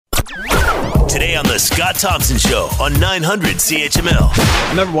Today on The Scott Thompson Show on 900 CHML. I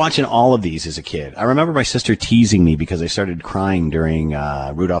remember watching all of these as a kid. I remember my sister teasing me because I started crying during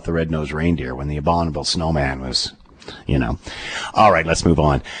Rudolph the Red-Nosed Reindeer when the abominable snowman was, you know. All right, let's move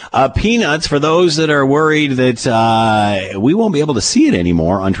on. Peanuts, for those that are worried that we won't be able to see it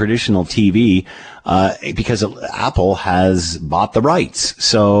anymore on traditional TV because Apple has bought the rights.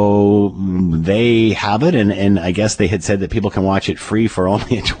 So they have it, and I guess they had said that people can watch it free for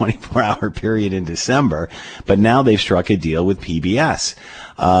only a 24-hour period in December. But now they've struck a deal with PBS.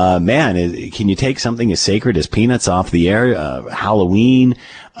 Can you take something as sacred as Peanuts off the air? Halloween,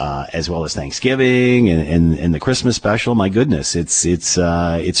 as well as Thanksgiving and the Christmas special. My goodness,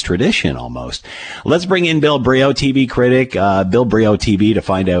 it's tradition almost. Let's bring in Bill Brioux, TV critic, Bill Brioux TV, to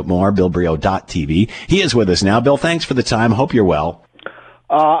find out more. BillBrioux.tv. He is with us now. Bill, thanks for the time. Hope you're well.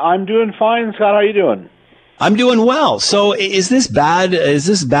 I'm doing fine, Scott. How are you doing? I'm doing well. So is this bad? Is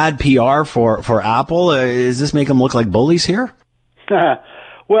this bad PR for Apple? Does this make them look like bullies here?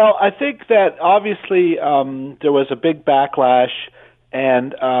 Well, I think that obviously there was a big backlash,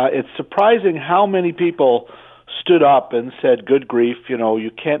 and it's surprising how many people stood up and said, good grief,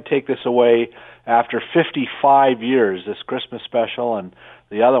 you can't take this away after 55 years, this Christmas special and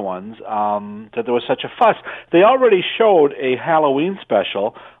the other ones, that there was such a fuss. They already showed a Halloween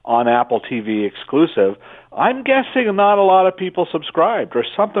special on Apple TV exclusive. I'm guessing not a lot of people subscribed, or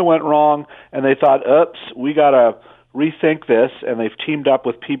something went wrong, and they thought, oops, we got to rethink this, and they've teamed up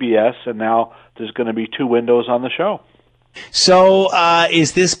with PBS, and now there's going to be two windows on the show. So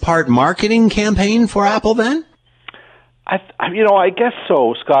is this part marketing campaign for Apple then? I guess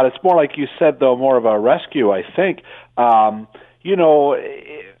so, Scott. It's more like you said, though, more of a rescue, I think.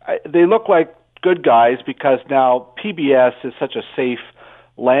 They look like good guys because now PBS is such a safe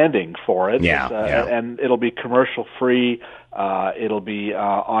landing for it. Yeah. And it'll be commercial-free. It'll be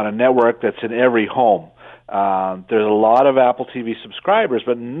on a network that's in every home. There's a lot of Apple TV subscribers,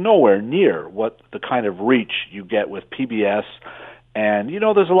 but nowhere near what the kind of reach you get with PBS. And,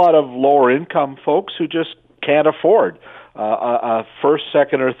 there's a lot of lower-income folks who just can't afford a first,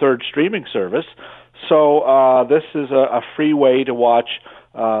 second, or third streaming service. So this is a free way to watch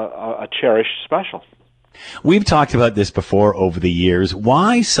a cherished special. We've talked about this before over the years.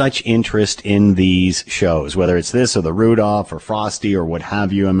 Why such interest in these shows, whether it's this or the Rudolph or Frosty or what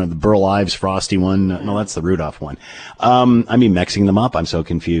have you? I mean, the Burl Ives Frosty one. No, that's the Rudolph one. Mixing them up. I'm so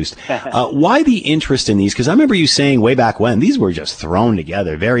confused. Why the interest in these? Because I remember you saying way back when these were just thrown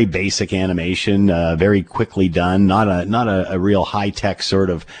together, very basic animation, very quickly done, not a real high-tech sort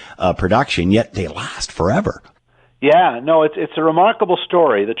of production, yet they last forever. Yeah, no, it's a remarkable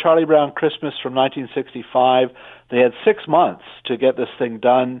story. The Charlie Brown Christmas from 1965. They had 6 months to get this thing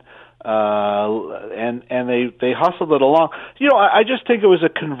done, and they hustled it along. I just think it was a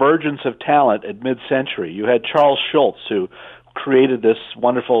convergence of talent at mid-century. You had Charles Schulz, who created this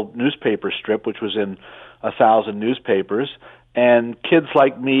wonderful newspaper strip, which was in 1,000 newspapers. And kids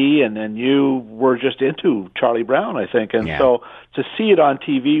like me and you were just into Charlie Brown, I think. And so to see it on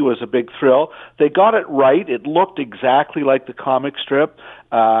TV was a big thrill. They got it right. It looked exactly like the comic strip.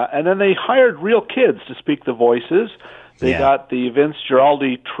 And then they hired real kids to speak the voices. They got the Vince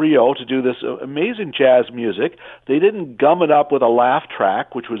Guaraldi trio to do this amazing jazz music. They didn't gum it up with a laugh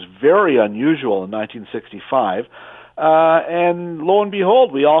track, which was very unusual in 1965. And lo and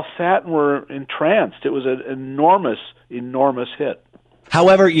behold, we all sat and were entranced. It was an enormous hit.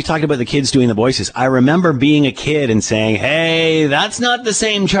 However, you talked about the kids doing the voices. I remember being a kid and saying, hey, that's not the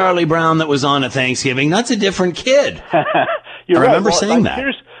same Charlie Brown that was on at Thanksgiving. That's a different kid. I remember saying that.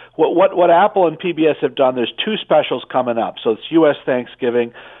 Here's what Apple and PBS have done. There's two specials coming up. So it's U.S.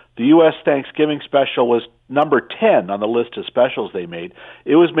 Thanksgiving. The U.S. Thanksgiving special was number 10 on the list of specials they made.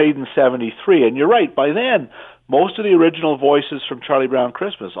 It was made in 1973. And you're right, by then, most of the original voices from Charlie Brown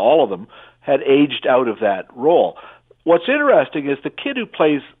Christmas, all of them, had aged out of that role. What's interesting is the kid who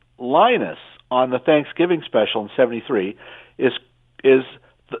plays Linus on the Thanksgiving special in 1973 is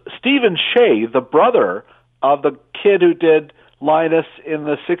Stephen Shea, the brother of the kid who did Linus in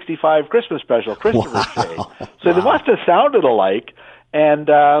the 1965 Christmas special, Christopher Shea. So they must have sounded alike, and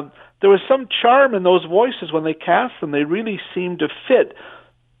there was some charm in those voices when they cast them. They really seemed to fit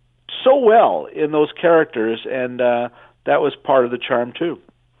so well in those characters, and that was part of the charm too.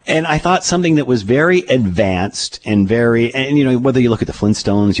 And I thought something that was very advanced and whether you look at the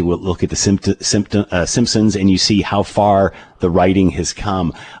Flintstones, you look at the Simpsons, and you see how far the writing has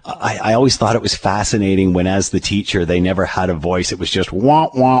come. I always thought it was fascinating when, as the teacher, they never had a voice. It was just wah,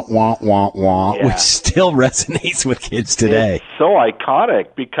 wah, wah, wah, wah, which still resonates with kids today. It's so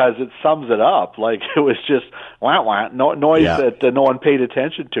iconic because it sums it up. Like, it was just wah, wah, noise that no one paid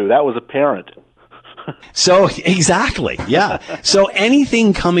attention to. That was apparent. So, exactly, yeah. So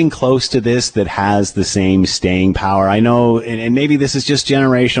anything coming close to this that has the same staying power, I know, and maybe this is just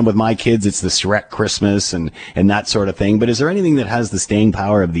generational with my kids, it's the Shrek Christmas and that sort of thing, but is there anything that has the staying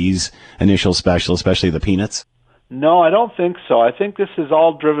power of these initial specials, especially the Peanuts? No, I don't think so. I think this is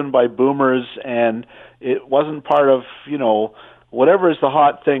all driven by boomers, and it wasn't part of, whatever is the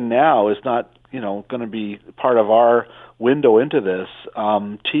hot thing now is not, going to be part of our window into this.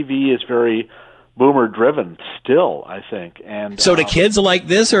 TV is very boomer driven still, I think. And so do kids like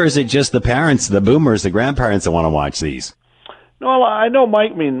this, or is it just the parents, the boomers, the grandparents that want to watch these? No, I know,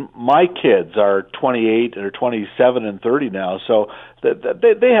 Mike. I mean, my kids are 28 or 27 and 30 now, so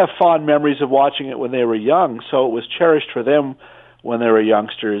they have fond memories of watching it when they were young. So it was cherished for them when they were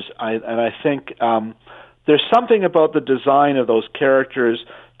youngsters. I think there's something about the design of those characters,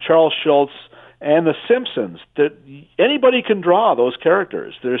 Charles Schulz and The Simpsons, that anybody can draw those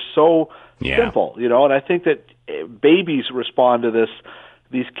characters. They're so simple, and I think that babies respond to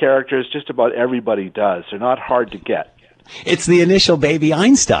these characters. Just about everybody does. They're not hard to get. It's the initial Baby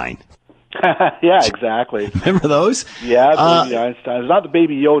Einstein. Yeah, exactly. Remember those? Yeah, Baby Einstein. It's not the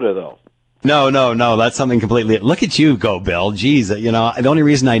Baby Yoda, though. No. That's something completely. Look at you go, Bill. Geez, the only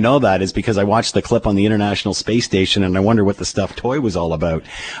reason I know that is because I watched the clip on the International Space Station, and I wonder what the stuffed toy was all about.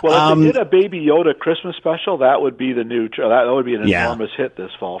 Well, if they did a Baby Yoda Christmas special, that would be that would be an enormous hit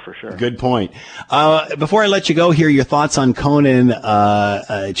this fall for sure. Good point. Before I let you go here, your thoughts on Conan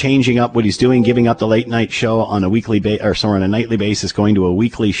changing up what he's doing, giving up the late night show on a on a nightly basis, going to a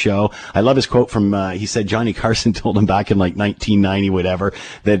weekly show. I love his quote from he said Johnny Carson told him back in like 1990, whatever,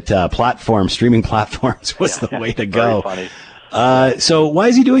 that streaming platforms was the way to go. Very funny. So why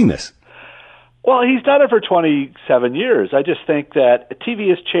is he doing this? Well, he's done it for 27 years. I just think that TV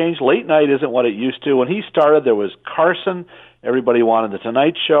has changed. Late night isn't what it used to. When he started, there was Carson. Everybody wanted the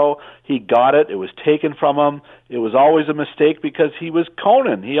Tonight Show. He got it. It was taken from him. It was always a mistake because he was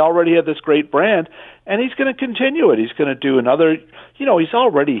Conan. He already had this great brand, and he's going to continue it. He's going to do another,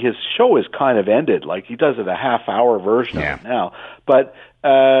 his show is kind of ended. Like, he does it a half-hour version of it now. But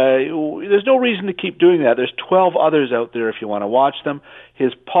there's no reason to keep doing that. There's 12 others out there if you want to watch them.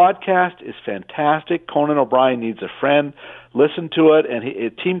 His podcast is fantastic. Conan O'Brien Needs a Friend. Listen to it.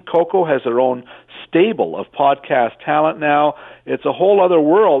 And Team Coco has their own stable of podcast talent now. It's a whole other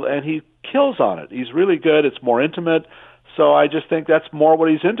world, and he kills on it. He's really good. It's more intimate. So I just think that's more what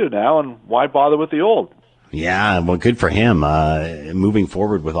he's into now, and why bother with the old? Yeah, well, good for him. Moving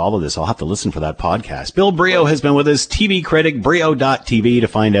forward with all of this, I'll have to listen for that podcast. Bill Brioux has been with us, TV critic, Brio.tv to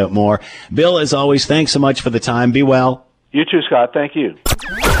find out more. Bill, as always, thanks so much for the time. Be well. You too, Scott. Thank you.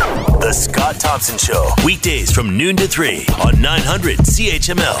 The Scott Thompson Show, weekdays from noon to 3 on 900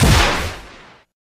 CHML.